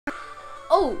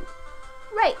Oh,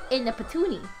 right in the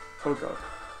patoonie. Oh god.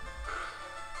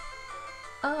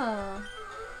 Oh.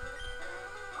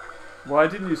 Why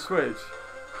didn't you switch?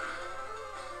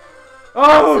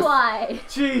 Oh! That's why.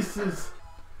 Jesus!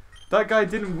 That guy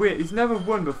didn't win. He's never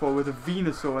won before with a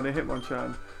Venusaur and a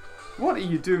Hitmonchan. What are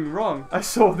you doing wrong? I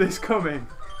saw this coming.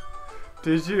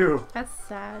 Did you? That's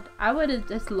sad. I would have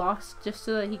just lost just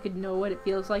so that he could know what it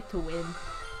feels like to win.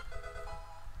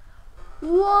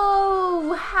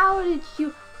 Whoa! How did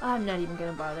you... I'm not even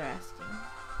gonna bother asking.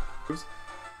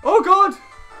 Oh god!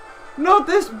 Not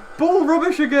this bull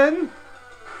rubbish again!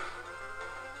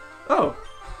 Oh.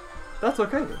 That's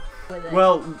okay then.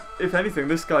 Well, if anything,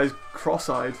 this guy's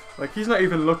cross-eyed. Like, he's not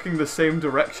even looking the same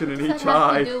direction in each eye. What's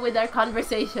that have to do with our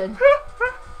conversation?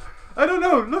 I don't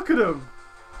know, look at him!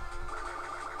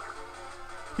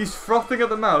 He's frothing at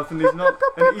the mouth and he's not,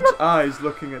 and each eye's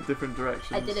looking at different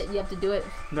directions. I did it, you have to do it.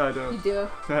 No, I don't. You do.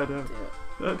 No, I don't. Do it.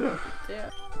 No, I don't. Do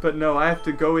it. But no, I have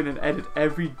to go in and edit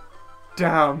every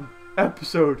damn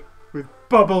episode with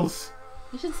bubbles.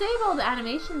 You should save all the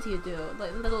animations you do,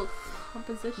 like little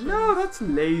compositions. No, that's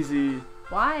lazy.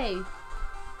 Why?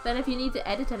 Then if you need to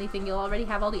edit anything, you'll already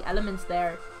have all the elements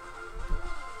there.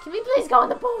 Can we please go on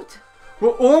the boat? We're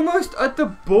almost at the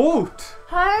boat.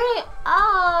 Hurry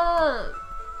up!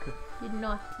 You're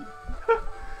naughty.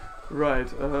 Right,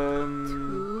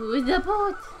 To the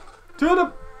boat. to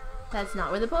the... That's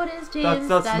not where the boat is, James.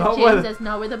 That's not James. where That's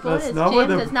not where the boat that's is, not where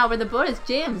James. the- That's not where the boat is,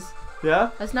 James. Yeah?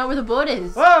 That's not where the boat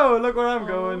is. Whoa, look where I'm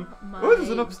going. My Oh, there's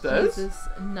an upstairs. Jesus,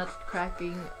 nut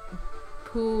cracking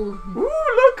poo.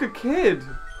 Ooh, look, a kid.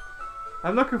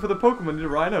 I'm looking for the Pokemon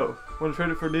Nidorino. Want to trade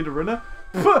it for Nidorina?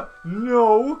 Puh,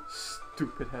 no,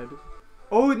 stupid head.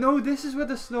 Oh no, this is where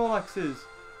the Snorlax is.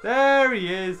 There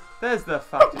he is. There's the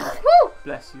fatty.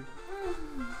 Bless you.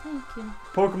 Thank you.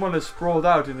 Pokemon is sprawled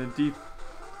out in a deep,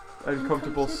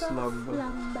 uncomfortable slumber.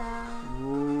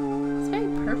 Ooh. It's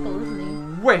very purple, isn't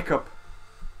he? Wake up!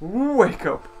 Wake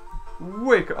up!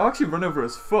 Wake up! I'll actually run over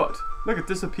his foot. Look, it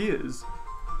disappears.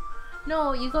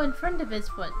 No, you go in front of his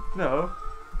foot. No.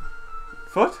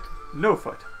 Foot? No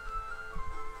foot.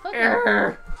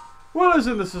 Foot. Well,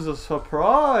 isn't this as a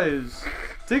surprise?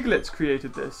 Diglett's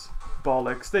created this.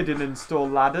 Bollocks, they didn't install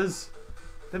ladders.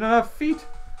 They don't have feet.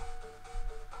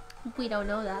 We don't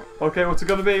know that. Okay, what's it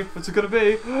gonna be? What's it gonna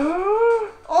be?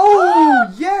 Oh,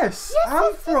 yes! Yes,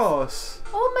 Ampharos!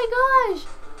 Oh my gosh!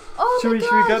 Oh Should my we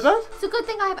gosh! get that? It's a good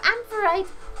thing I have Ampharite.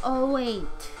 Oh wait.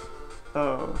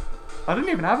 Oh. I didn't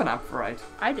even have an Ampharite.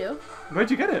 I do.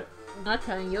 Where'd you get it? I'm not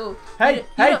telling you. Hey,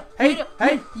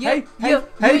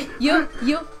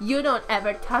 You don't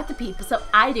ever talk to people, so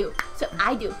I do.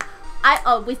 I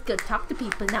always go talk to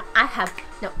people. Now I have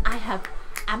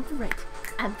Ampharite.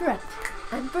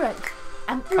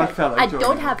 I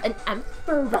don't have an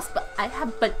Ampharos, but I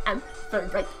have an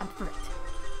Ampharite.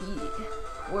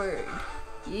 Yeah. Word.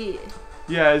 Yeah.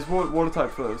 Yeah, it's water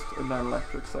type first, and then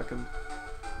electric second.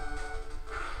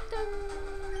 Dun,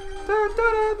 dun,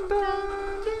 dun, dun,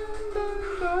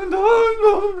 dun, dun, dun,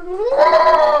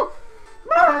 dun.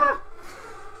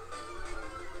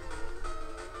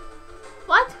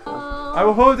 What? I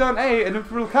will hold down A and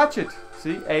it will catch it.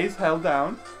 See, A is held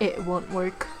down. It won't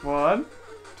work. 1,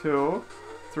 2,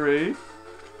 3.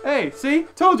 A, see?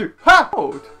 Told you. Ha!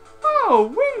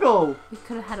 Oh, Wingle! We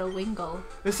could have had a Wingle.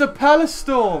 It's a Palace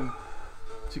Storm.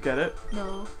 Did you get it?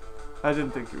 No. I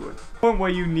didn't think you would. One where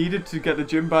you needed to get the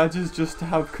gym badges just to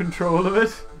have control of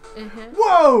it.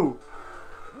 Whoa!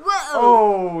 Whoa!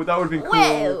 Oh, that would have been cool.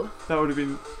 Whoa. That would have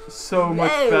been so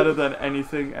much Whoa. better than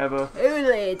anything ever.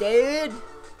 Holy dude!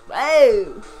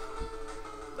 Whoa!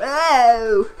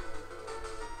 Whoa!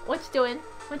 What you doing?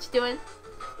 What you doing?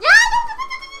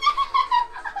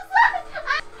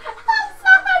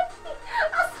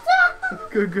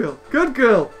 Good girl. Good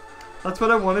girl. That's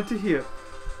what I wanted to hear.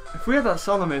 If we had that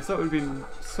Salamence, that would have been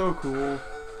so cool.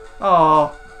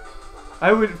 Oh,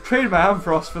 I would trade my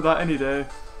Ampharos for that any day.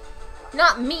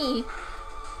 Not me.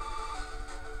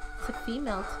 It's a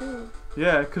female too.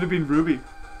 Yeah, it could have been Ruby.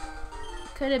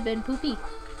 Could have been Poopy.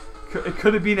 It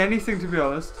could have been anything, to be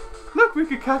honest. Look, we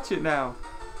could catch it now.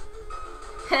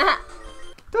 Da,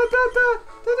 da, da, da,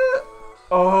 da.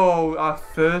 Oh, our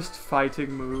first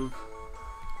fighting move.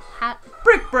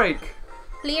 Brick Break!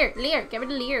 Leer, get rid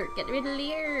of Leer,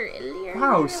 Leer.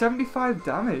 Wow, 75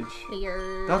 damage.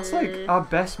 Leer. That's like our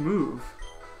best move.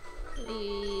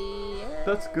 Leer.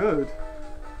 That's good.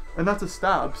 And that's a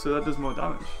stab, so that does more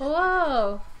damage.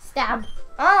 Whoa! Stab.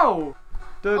 Ow!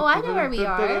 Oh, I know where we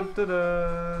are.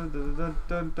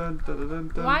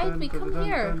 Why did we come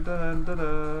here?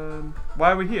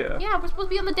 Why are we here? Yeah, we're supposed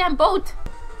to be on the damn boat.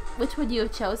 Which would you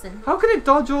have chosen? How can it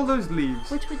dodge all those leaves?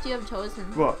 Which would you have chosen?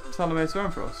 What? Salamence or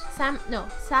Ampharos?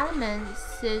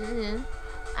 Salamence,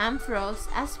 Ampharos,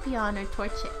 Espeon, or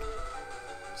Torchic.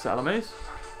 Salamence?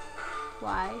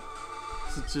 Why?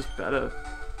 It's just better.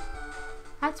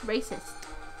 That's racist.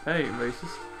 Hey,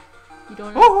 racist. You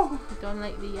don't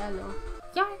like the yellow.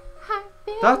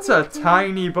 That's a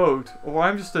tiny boat, or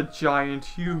I'm just a giant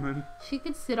human. She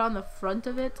could sit on the front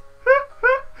of it.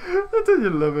 Don't you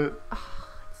love it? Oh,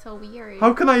 it's so weird.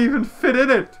 How can I even fit in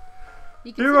it?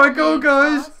 Here I go, the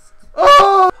guys. exhaust.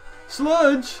 Oh!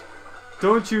 Sludge!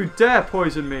 Don't you dare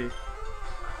poison me.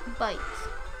 Bite.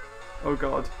 Oh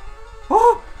god.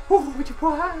 Oh! Oh, would you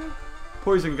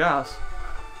poison gas.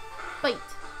 Bite.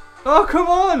 Oh, come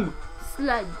on!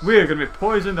 Sludge. We're gonna be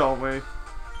poisoned, aren't we?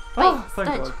 Bite. Oh, thank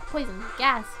Sludge. god. Poison.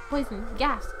 Gas. Poison.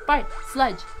 Gas. Bite.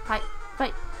 Sludge. Bite.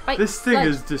 Bite. Bite. This thing sludge.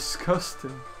 is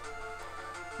disgusting.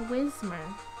 Whismer.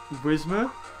 Whismer?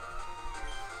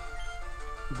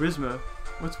 Whismer?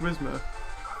 What's Whismer?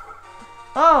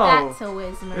 Oh! That's a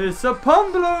Whismer. It's a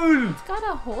pump balloon! It's got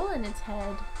a hole in its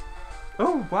head.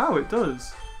 Oh, wow, it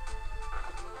does.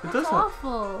 It That's does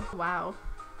awful. Wow.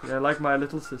 Yeah, like my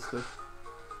little sister.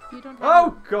 You don't have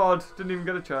Oh god, didn't even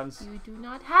get a chance. You do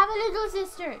not have a little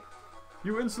sister.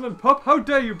 You insolent pup, how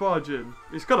dare you barge in?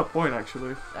 He's got a point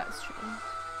actually. That's true.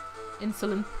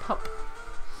 Insolent pup.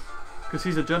 Because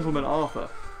he's a gentleman Arthur.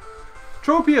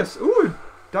 Tropius! Ooh,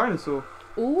 dinosaur.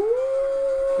 Ooh.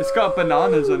 It's got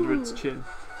bananas under its chin.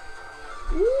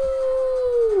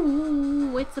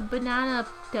 Ooh, it's a banana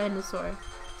dinosaur.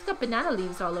 It's got banana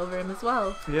leaves all over him as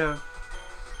well. Yeah.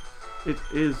 It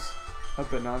is a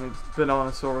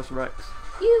Bananasaurus Rex.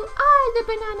 You are the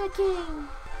Banana King.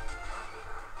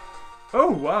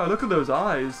 Oh wow, look at those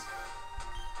eyes.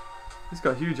 He's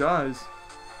got huge eyes.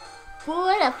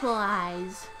 Beautiful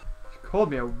eyes. She called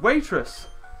me a waitress.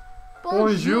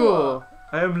 Bonjour.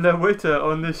 I am the waiter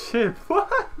on this ship. What?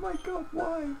 My god,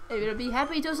 why? I will be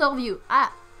happy to serve you.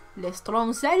 Ah, the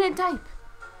strong silent type.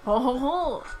 Ho ho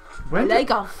ho. I like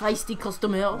a feisty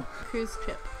customer. Cruise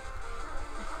trip.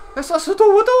 It's a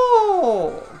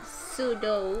pseudo.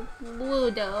 Pseudo.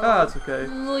 Wudo. Ah, it's okay.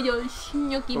 Wudo.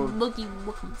 Snooky Oh. boogie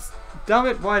wookies. Damn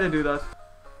it, why'd I do that?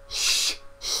 Shh!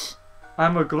 Shh!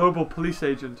 I'm a global police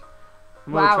agent.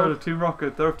 I'm on the trail of Team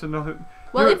Rocket. They're up to nothing.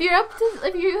 Well, if you have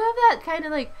that kind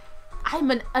of like,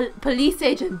 I'm a police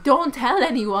agent, don't tell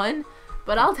anyone.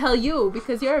 But I'll tell you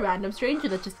because you're a random stranger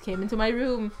that just came into my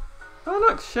room. Oh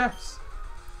look, chefs.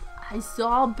 I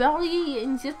saw Belly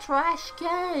in the trash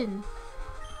can.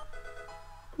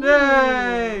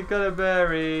 Yay! Got a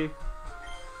berry.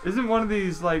 Isn't one of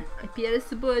these like... I pierce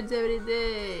the birds every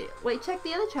day. Wait, check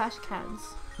the other trash cans.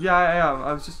 Yeah, I am.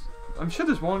 I'm sure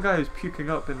there's one guy who's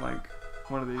puking up in like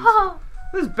one of these. Ah.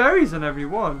 There's berries in every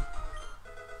one.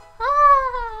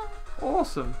 Ah.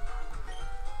 Awesome.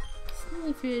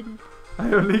 Sniffing.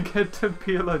 I only get to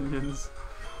peel onions.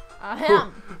 I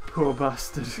am. Poor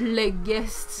bastard.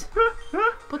 Leggist.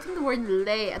 Putting the word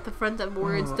lay at the front of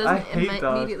words I doesn't hate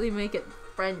that. immediately make it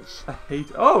French. I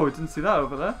hate... Oh, I didn't see that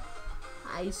over there.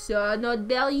 I saw not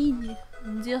Belly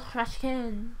in the trash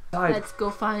can. Let's go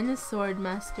find the sword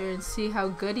master and see how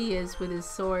good he is with his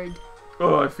sword.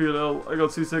 Oh, I feel ill. I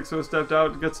got seasick, so I stepped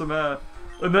out to get some air.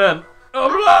 And then... Oh,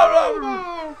 blah, blah,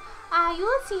 blah. There. Are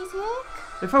you seasick?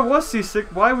 If I was seasick,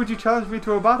 why would you challenge me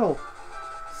to a battle?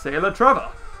 Sailor Trevor.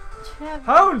 Trevor.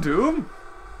 Houndoom.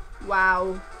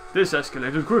 Wow. This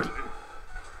escalated quickly.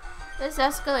 This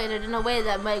escalated in a way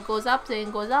that it goes up,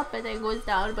 then goes up, and then goes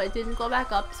down, but it didn't go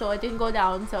back up, so it didn't go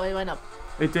down, so it went up.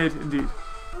 It did, indeed.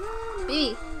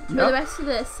 Baby, for the rest of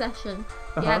this session,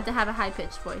 you have to have a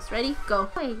high-pitched voice. Ready? Go.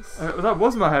 Voice. That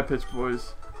was my high-pitched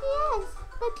voice. Yes,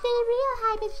 but the real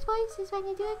high-pitched voice is when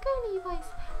you do a girly voice.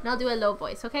 And I'll do a low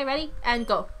voice, okay? Ready? And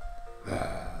go.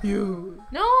 You.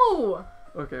 No!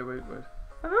 Okay, wait.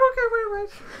 Okay,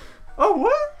 wait. Oh,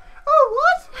 what? Oh,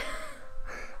 what?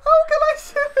 How can I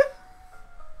say it?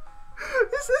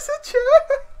 Is this a chair?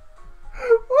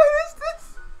 What is this?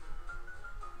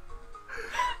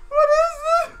 What is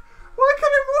this? Why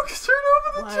can't I walk straight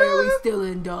over the chair? Why are we still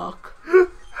in dark?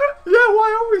 Yeah, why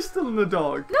are we still in the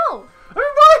dark? No! I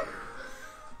mean,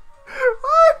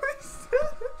 why are we still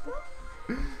in the dark?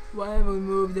 Why haven't we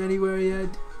moved anywhere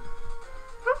yet?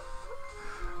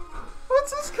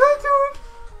 What's this guy doing?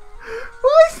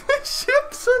 Why is this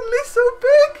ship suddenly so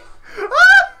big?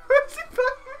 Ah! Where's he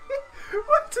back me?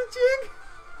 What's a jig?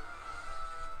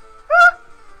 Ah!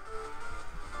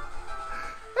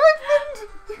 Edmund!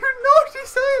 You naughty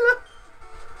sailor!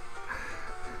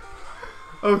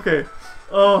 Okay.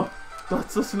 Oh,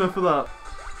 that's just enough of that.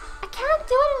 I can't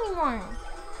do it anymore.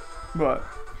 What?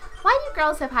 Why do you do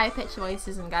girls have high-pitched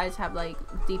voices and guys have, like,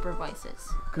 deeper voices?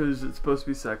 Because it's supposed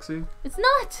to be sexy. It's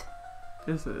not!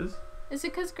 Yes, it is. Is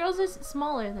it because girls are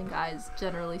smaller than guys,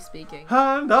 generally speaking?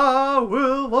 And I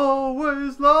will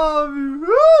always love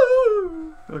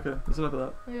you. Okay, that's enough of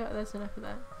that. Yeah, that's enough of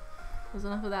that. There's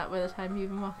enough of that by the time you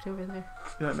even walked over there.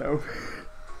 Yeah, no.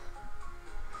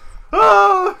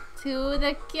 Ah! To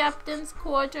the captain's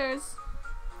quarters.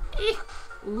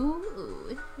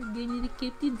 Ooh, we're going to the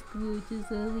captain's quarters.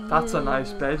 Oh, That's yeah. a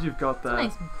nice bed you've got there.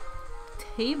 It's a nice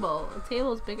table. The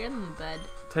table's bigger than the bed.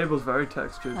 Table's very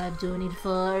textured. I've done it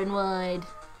far and wide.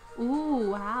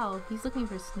 Ooh, wow. He's looking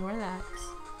for Snorlax.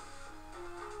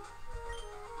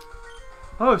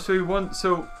 Oh, so you want...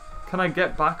 So, can I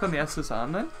get back on the S.S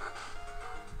Anne then?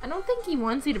 I don't think he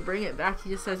wants you to bring it back. He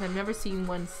just says, I've never seen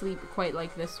one sleep quite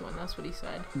like this one. That's what he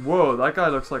said. Whoa, that guy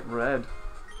looks like red.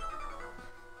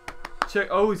 Check.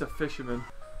 Oh, he's a fisherman.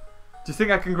 Do you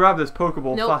think I can grab this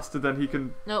Pokeball faster than he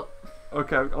can? Nope.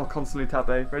 Okay, I'll constantly tap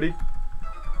A. Ready?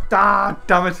 Ah,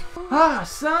 damn it. Ah,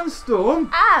 sandstorm.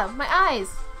 Ah, my eyes.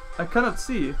 I cannot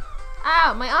see.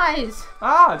 Ah, my eyes.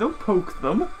 Ah, don't poke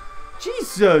them.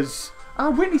 Jesus. Ah,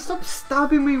 Whitney, stop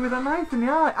stabbing me with a knife in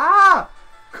the eye. Ah,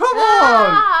 come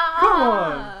on. Come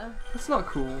on. That's not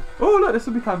cool. Oh, look, this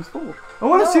will be times 4. I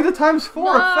want to see the times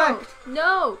 4 effect.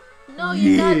 No, no,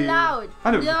 you're not allowed.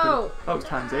 I know. No. That was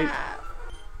times 8.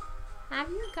 Have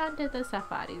you gone to the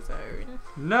safari zone?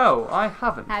 No, I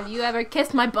haven't. Have you ever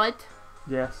kissed my butt?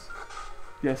 Yes.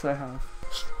 Yes, I have.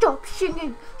 Stop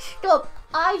singing. Stop.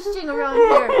 I sing around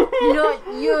here, not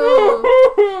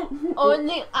you.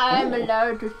 Only I'm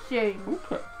allowed to sing.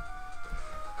 Okay.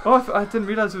 Oh, I didn't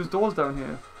realize there was doors down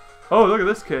here. Oh, look at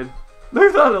this kid.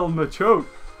 Look at that little machoke.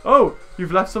 Oh,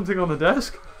 you've left something on the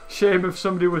desk? Shame if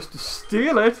somebody was to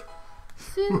steal it.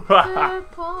 Super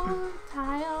Bowl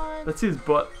tie on. Let's see his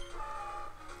butt.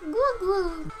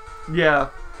 Yeah.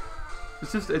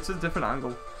 It's a different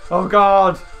angle. Oh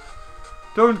god.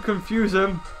 Don't confuse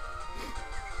him.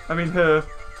 I mean her.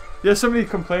 Yeah, somebody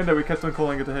complained that we kept on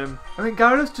calling it to him. I mean,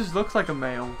 Gyarados just looks like a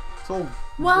male. It's all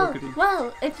ruggedy.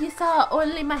 Well, if you saw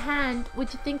only my hand,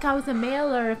 would you think I was a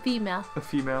male or a female? A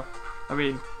female. I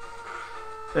mean,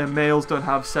 males don't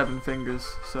have 7 fingers,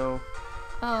 so...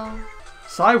 Oh.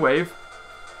 Psywave?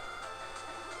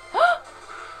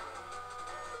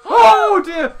 Oh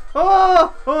dear!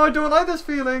 Oh, I don't like this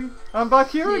feeling. I'm back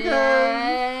here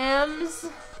again. Jams.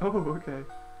 Oh, okay.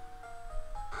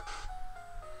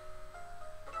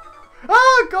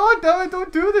 Ah, god damn it,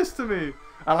 don't do this to me.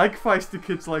 I like feisty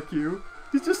kids like you.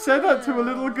 You just said that to a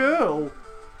little girl.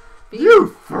 Baby. You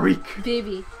freak.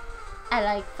 Baby, I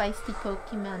like feisty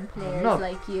Pokemon players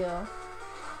like you.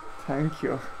 Thank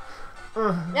you.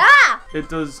 Ah! It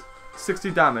does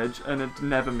 60 damage and it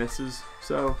never misses,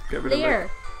 so get rid of it.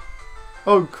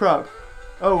 Oh crap.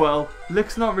 Oh well.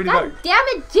 Lick's not really God damn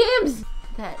it, James!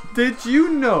 Did you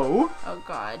know? Oh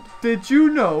god. Did you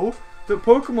know that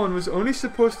Pokemon was only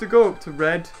supposed to go up to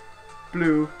red,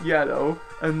 blue, yellow,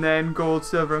 and then gold,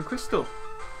 silver, and crystal?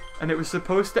 And it was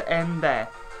supposed to end there.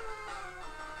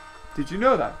 Did you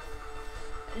know that?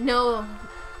 No,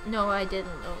 I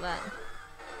didn't know that.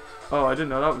 Oh, I didn't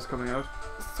know that was coming out.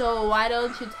 So why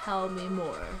don't you tell me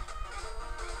more?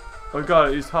 Oh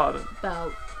god, it's hard.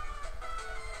 About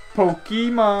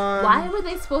Pokemon. Why were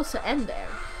they supposed to end there?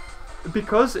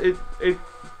 Because it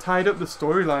tied up the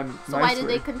storyline nicely. So why did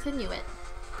they continue it?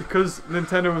 Because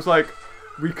Nintendo was like,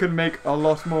 we can make a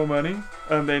lot more money,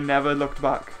 and they never looked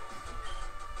back.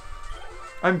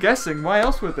 I'm guessing, why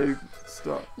else would they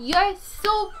stop? You're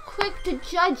so quick to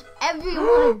judge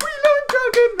everyone. We love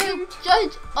judging, mate. You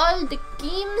judge all the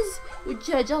games. You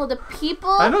judge all the people.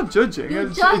 I'm not judging. You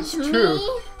it's judge true.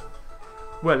 me.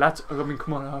 Well, that's. I mean,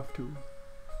 come on, I have to.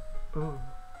 Oh.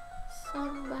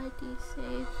 Somebody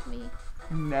save me.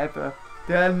 Never.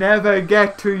 They'll never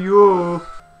get to you.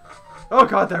 Oh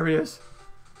god, there he is.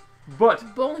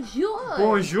 But. Bonjour.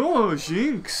 Bonjour,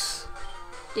 Jinx.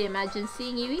 They imagine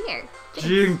seeing you here.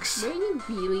 Jinx. Were you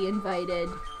really invited?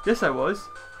 Yes, I was.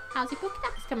 How's your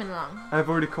Pokédex coming along? I've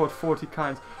already caught 40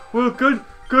 kinds. Well,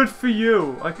 good for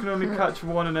you. I can only catch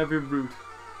one in every route.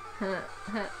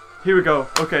 Here we go.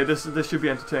 Okay, this should be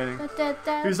entertaining.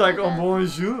 He's like, oh,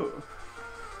 bonjour.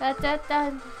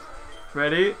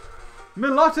 Ready?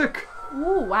 Milotic!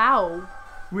 Ooh, wow.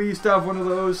 We used to have one of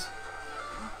those.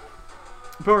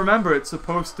 But remember, it's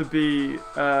supposed to be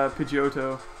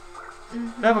Pidgeotto.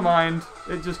 Never mind.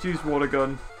 It just used water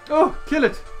gun. Oh, kill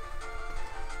it!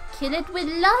 Kill it with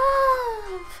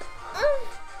love!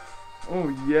 Oh,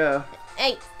 yeah.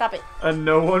 Hey, stop it. And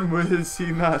no one would have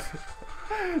seen that.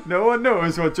 No one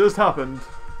knows what just happened.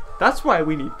 That's why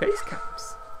we need face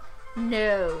cams.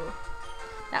 No.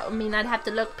 That would mean I'd have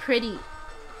to look pretty.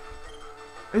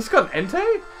 He's got an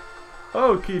Entei?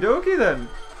 Okie dokie then.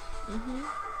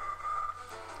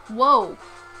 Whoa.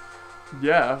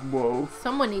 Yeah, whoa.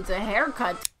 Someone needs a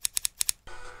haircut.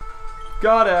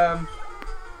 Got him.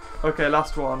 Okay,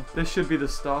 last one. This should be the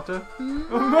starter.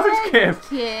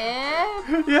 Mudkip.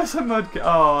 Yes, a Mudkip.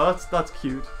 Oh, that's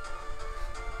cute.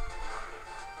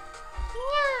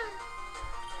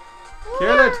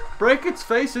 Kill it! Break its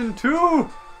face in two!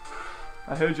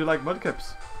 I heard you like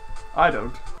Mudkips. I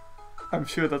don't. I'm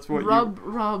sure that's what rub.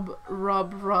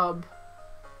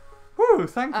 Woo,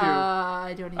 thank you.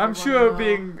 I don't even I'm sure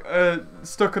being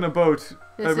stuck on a boat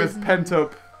with pent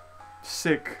up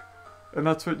sick, and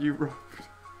that's what you rubbed.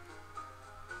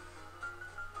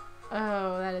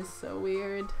 Oh, that is so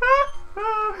weird.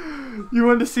 You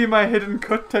want to see my hidden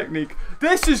cut technique?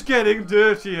 This is getting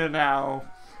dirtier now.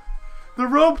 The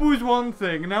rub was one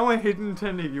thing, now a hidden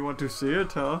technique. You want to see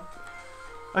it, huh?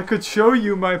 I could show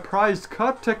you my prized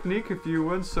cut technique if I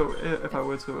weren't so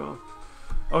ill.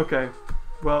 Okay,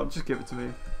 well, just give it to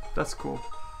me. That's cool.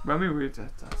 Let me read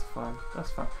it. That's fine.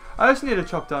 That's fine. I just need to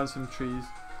chop down some trees.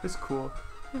 It's cool.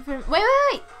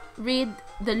 Wait. Read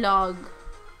the log.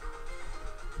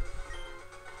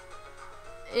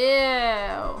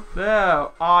 Ew. There,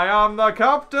 I am the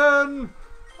captain.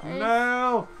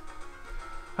 No.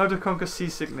 How to conquer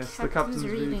seasickness. The captain's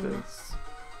reading this.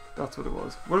 That's what it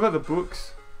was. What about the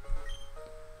books?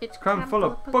 It's crammed full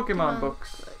of Pokemon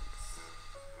books.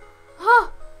 Huh!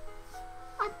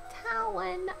 A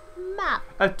Talon map.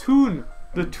 A Toon.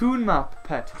 The Toon map,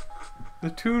 pet. The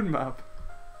Toon map.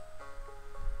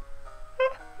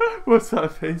 What's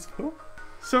that face for?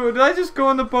 So did I just go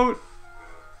on the boat?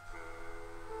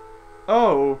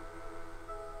 Oh.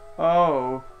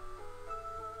 Oh.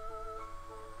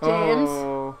 James?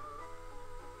 Oh.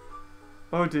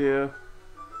 Oh dear.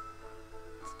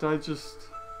 Did I just...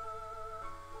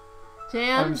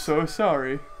 James? I'm so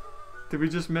sorry. Did we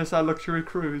just miss our luxury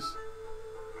cruise?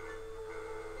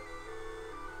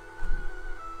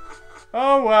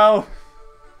 Oh well.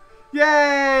 Yay!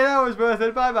 That was worth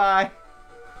it. Bye bye.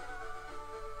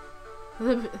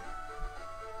 The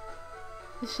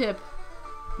ship.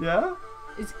 Yeah?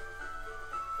 Is...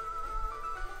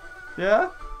 Yeah?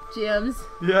 James?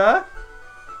 Yeah?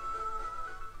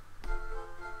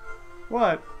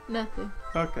 What? Nothing.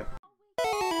 Okay.